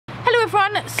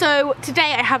everyone, so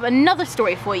today I have another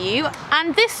story for you,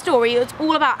 and this story is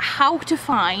all about how to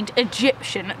find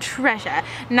Egyptian treasure.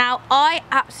 Now, I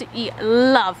absolutely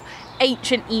love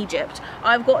ancient Egypt.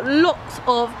 I've got lots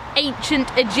of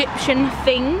ancient Egyptian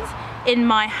things in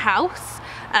my house.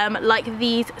 Like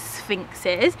these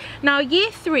sphinxes. Now,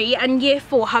 year 3 and year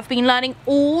 4 have been learning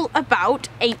all about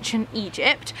ancient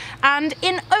Egypt, and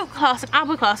in Oak class and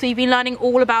Apple class we've been learning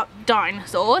all about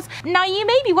dinosaurs. Now, you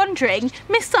may be wondering,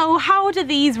 Miss Searle, how do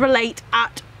these relate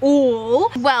at all?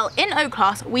 Well, in Oak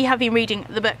class we have been reading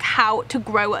the book How to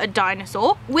Grow a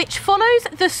Dinosaur, which follows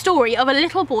the story of a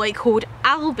little boy called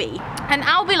Albie. And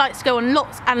Albie likes to go on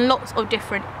lots and lots of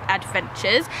different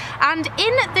adventures, and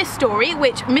in this story,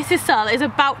 which Mrs Searle is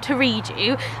about to read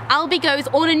you, Albie goes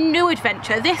on a new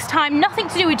adventure. This time nothing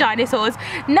to do with dinosaurs,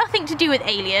 nothing to do with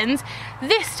aliens.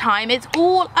 This time it's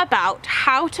all about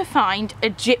how to find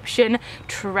Egyptian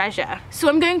treasure. So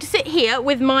I'm going to sit here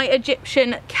with my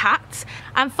Egyptian cats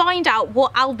and find out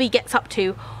what Albie gets up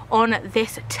to on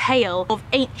this tale of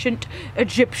ancient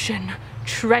Egyptian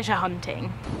treasure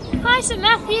hunting. Hi St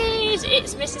Matthews,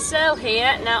 it's Mrs Searle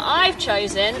here. Now, I've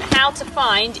chosen how to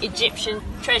find Egyptian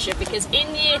treasure because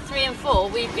in year 3 and 4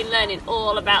 we've been learning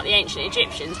all about the ancient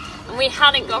Egyptians, and we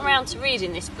hadn't got around to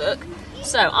reading this book.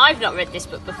 So I've not read this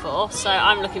book before, so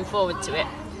I'm looking forward to it.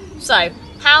 So,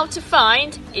 How to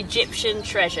Find Egyptian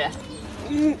Treasure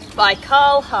by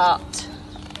Caryl Hart.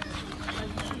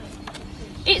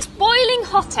 It's boiling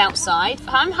hot outside.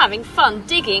 I'm having fun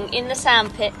digging in the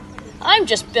sandpit. I'm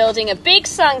just building a big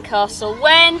sandcastle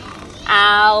when...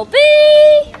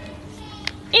 Albie!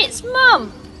 It's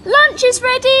Mum. Lunch is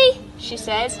ready, she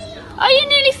says. Are you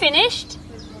nearly finished?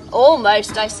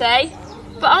 Almost, I say.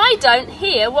 But I don't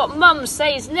hear what Mum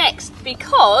says next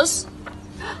because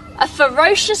a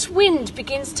ferocious wind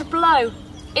begins to blow.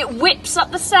 It whips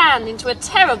up the sand into a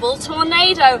terrible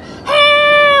tornado.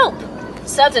 Help!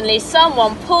 Suddenly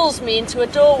someone pulls me into a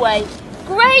doorway.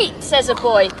 Great, says a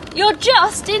boy. You're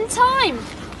just in time.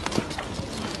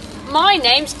 My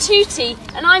name's Tootie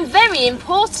and I'm very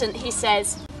important, he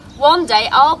says. One day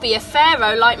I'll be a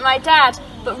pharaoh like my dad,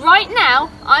 but right now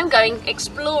I'm going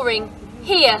exploring.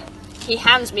 Here, he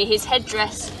hands me his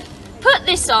headdress. Put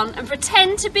this on and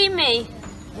pretend to be me.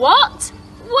 What?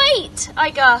 Wait, I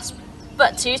gasp.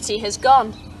 But Tootie has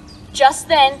gone. Just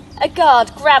then, a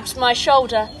guard grabs my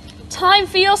shoulder. Time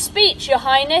for your speech, Your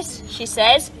Highness, she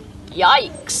says.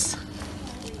 Yikes.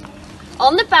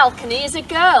 On the balcony is a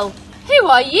girl. Who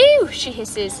are you? She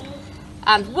hisses.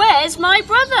 And where's my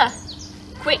brother?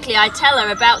 Quickly I tell her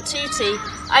about Tootie.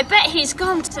 I bet he's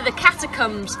gone to the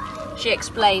catacombs, she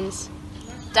explains.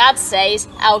 Dad says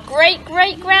our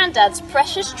great-great-granddad's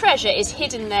precious treasure is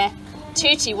hidden there.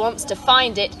 Tootie wants to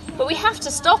find it, but we have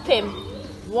to stop him.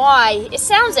 Why? It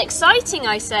sounds exciting,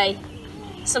 I say.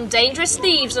 Some dangerous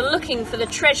thieves are looking for the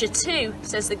treasure too,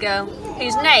 says the girl,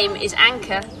 whose name is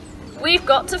Anchor. We've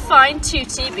got to find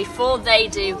Tootie before they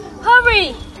do.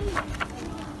 Hurry!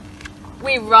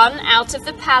 We run out of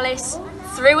the palace,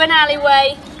 through an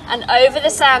alleyway, and over the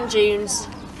sand dunes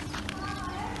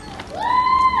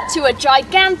to a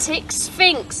gigantic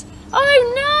sphinx.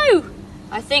 Oh no!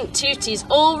 I think Tootie's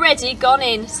already gone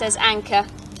in, says Anchor.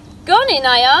 Gone in,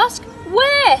 I ask.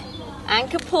 Where?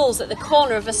 Anchor pulls at the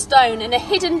corner of a stone and a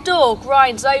hidden door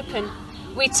grinds open.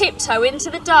 We tiptoe into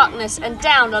the darkness and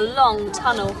down a long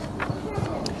tunnel.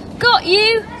 Got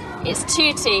you! It's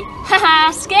Tootie.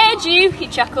 Haha, scared you, he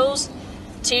chuckles.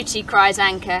 Tootie, cries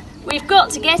Anchor. We've got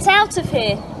to get out of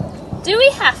here. Do we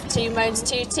have to, moans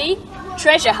Tootie.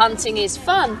 Treasure hunting is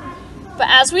fun. But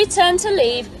as we turn to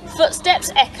leave, footsteps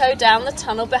echo down the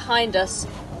tunnel behind us.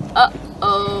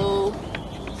 Uh-oh.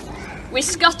 We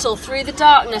scuttle through the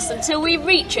darkness until we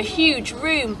reach a huge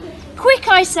room. Quick,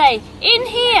 I say, in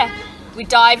here! We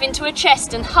dive into a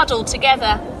chest and huddle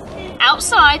together.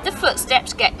 Outside, the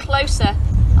footsteps get closer.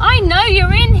 I know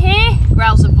you're in here,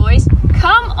 growls a voice.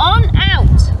 Come on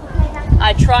out!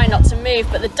 I try not to move,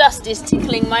 but the dust is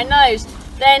tickling my nose.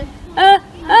 Then, achoo!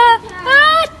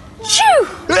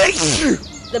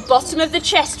 The bottom of the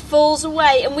chest falls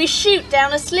away and we shoot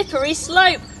down a slippery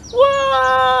slope.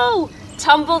 Whoa!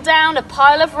 Tumble down a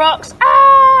pile of rocks,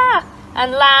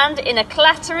 and land in a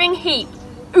clattering heap.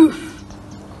 Oof!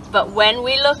 But when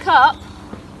we look up,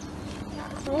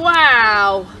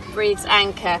 wow, breathes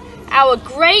Anchor. Our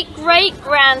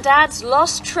great-great-granddad's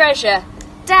lost treasure.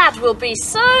 Dad will be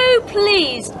so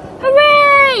pleased.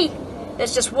 Hooray!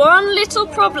 There's just one little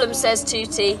problem, says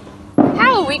Tootie.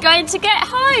 How are we going to get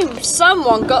home? If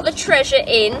someone got the treasure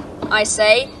in, I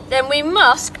say, then we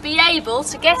must be able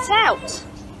to get out.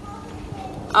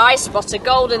 I spot a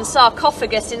golden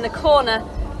sarcophagus in the corner.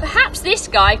 Perhaps this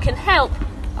guy can help.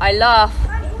 I laugh.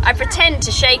 I pretend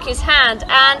to shake his hand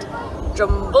and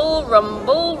rumble,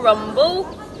 rumble, rumble.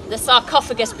 The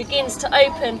sarcophagus begins to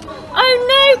open.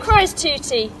 Oh no, cries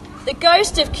Tooty. The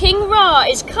ghost of King Ra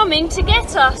is coming to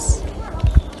get us.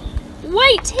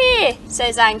 Wait here,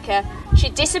 says Anchor. She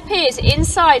disappears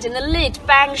inside and the lid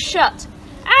bangs shut.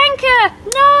 Anchor,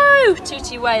 no,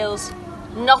 Tooty wails.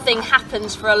 Nothing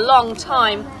happens for a long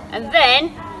time and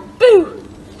then, boo!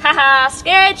 Haha,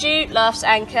 scared you, laughs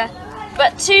Anchor.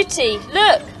 But Tooty,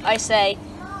 look, I say.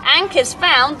 Anchor's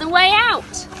found the way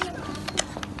out.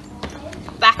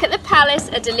 Back at the palace,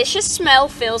 a delicious smell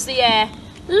fills the air.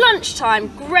 Lunchtime,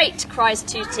 great, cries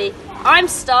Tooty. I'm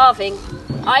starving.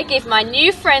 I give my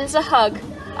new friends a hug.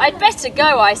 I'd better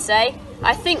go, I say.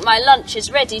 I think my lunch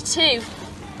is ready too.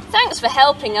 Thanks for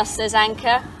helping us, says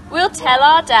Anchor. We'll tell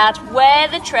our dad where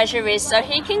the treasure is so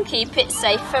he can keep it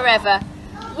safe forever.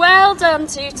 Well done,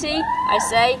 Tooty, I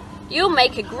say. You'll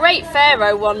make a great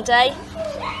pharaoh one day.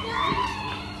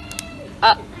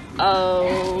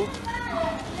 Uh-oh.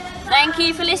 Thank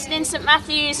you for listening, St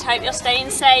Matthews. Hope you're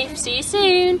staying safe. See you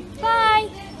soon. Bye.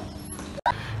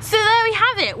 So there we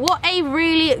have it. What a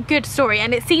really good story,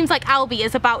 and it seems like Albie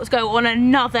is about to go on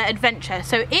another adventure.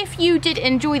 So if you did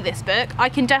enjoy this book, I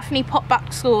can definitely pop back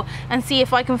to school and see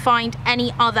if I can find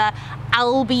any other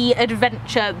Albie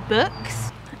adventure books.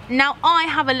 Now I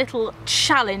have a little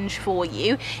challenge for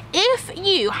you. If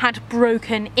you had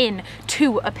broken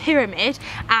into a pyramid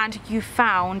and you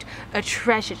found a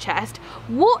treasure chest,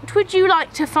 what would you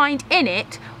like to find in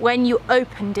it when you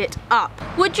opened it up?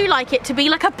 Would you like it to be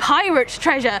like a pirate's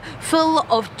treasure full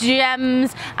of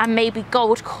gems and maybe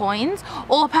gold coins?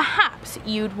 Or perhaps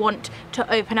you'd want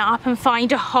to open it up and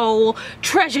find a whole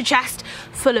treasure chest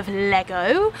full of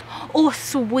Lego or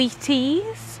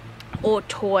sweeties? Or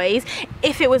toys.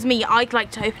 If it was me, I'd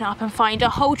like to open up and find a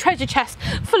whole treasure chest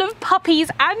full of puppies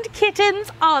and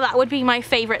kittens. Oh, that would be my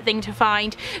favourite thing to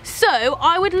find. So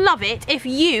I would love it if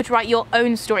you'd write your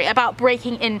own story about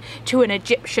breaking into an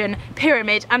Egyptian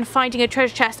pyramid and finding a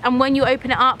treasure chest, and when you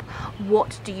open it up,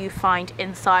 what do you find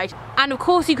inside? And of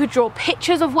course you could draw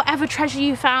pictures of whatever treasure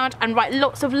you found and write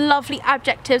lots of lovely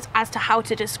adjectives as to how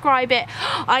to describe it.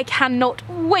 I cannot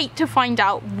wait to find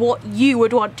out what you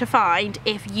would want to find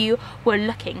if you were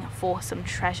looking for some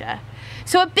treasure.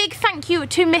 So a big thank you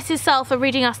to Mrs Searle for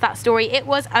reading us that story. It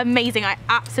was amazing. I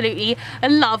absolutely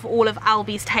love all of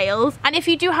Albie's tales. And if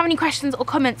you do have any questions or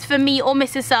comments for me or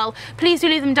Mrs Searle, please do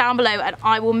leave them down below and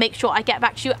I will make sure I get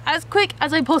back to you as quick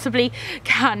as I possibly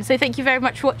can. So thank you very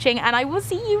much for watching and I will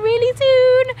see you really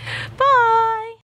soon. Bye!